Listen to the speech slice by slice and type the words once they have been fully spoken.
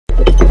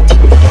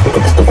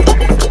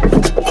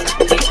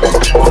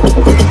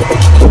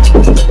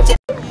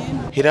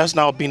It has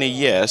now been a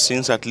year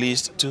since at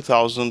least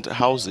 2,000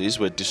 houses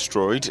were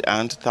destroyed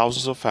and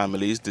thousands of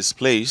families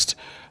displaced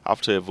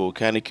after a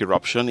volcanic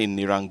eruption in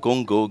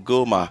Nyiragongo,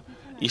 Goma,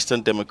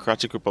 Eastern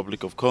Democratic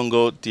Republic of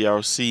Congo,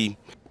 DRC.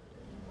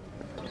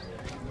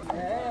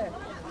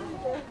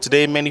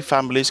 Today, many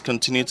families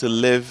continue to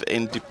live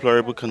in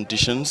deplorable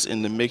conditions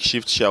in the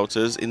makeshift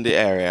shelters in the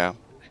area.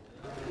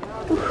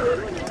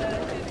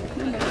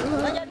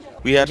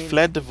 We had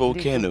fled the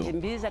volcano.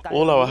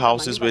 All our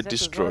houses were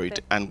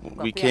destroyed and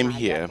we came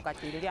here.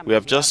 We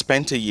have just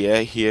spent a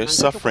year here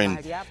suffering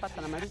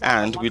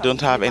and we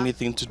don't have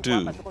anything to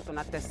do.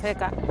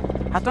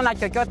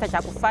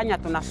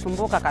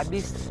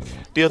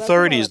 The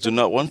authorities do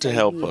not want to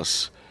help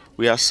us.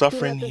 We are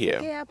suffering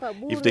here.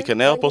 If they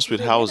can help us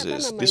with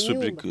houses, this would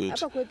be good.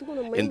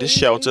 In these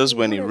shelters,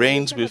 when it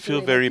rains, we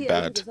feel very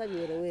bad.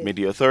 May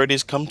the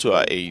authorities come to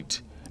our aid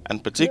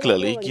and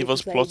particularly give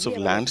us plots of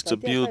land to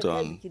build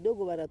on.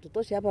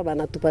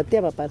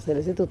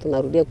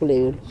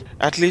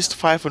 At least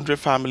 500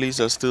 families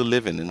are still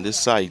living in this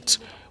site,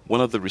 one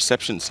of the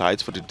reception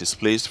sites for the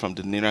displaced from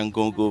the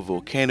Nyiragongo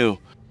volcano.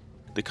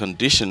 The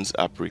conditions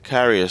are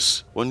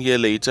precarious. 1 year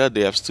later,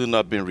 they have still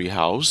not been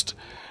rehoused,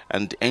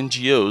 and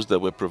NGOs that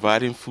were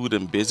providing food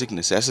and basic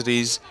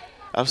necessities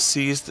have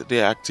ceased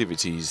their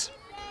activities.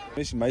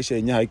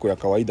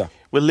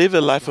 We live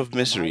a life of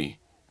misery.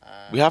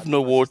 We have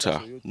no water,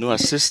 no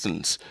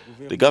assistance.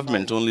 The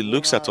government only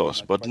looks at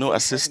us, but no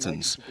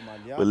assistance.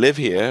 We live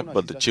here,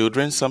 but the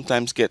children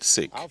sometimes get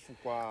sick.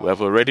 We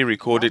have already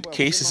recorded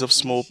cases of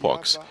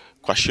smallpox,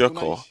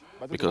 kwashiorkor,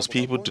 because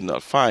people do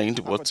not find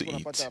what to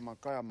eat.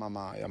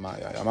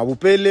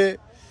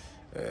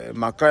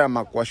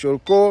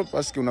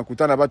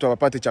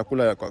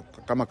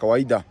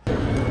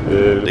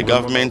 The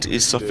government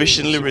is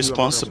sufficiently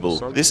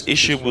responsible. This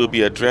issue will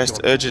be addressed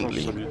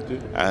urgently,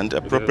 and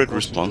appropriate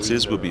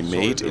responses will be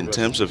made in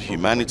terms of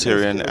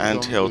humanitarian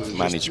and health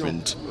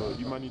management.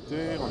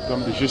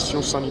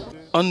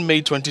 On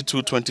May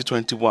 22,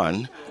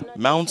 2021,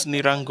 Mount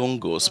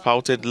Nyiragongo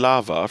spouted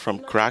lava from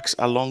cracks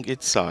along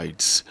its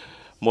sides.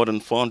 More than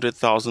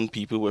 400,000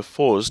 people were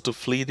forced to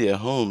flee their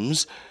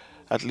homes.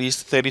 At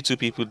least 32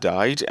 people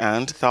died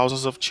and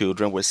thousands of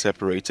children were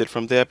separated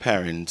from their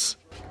parents.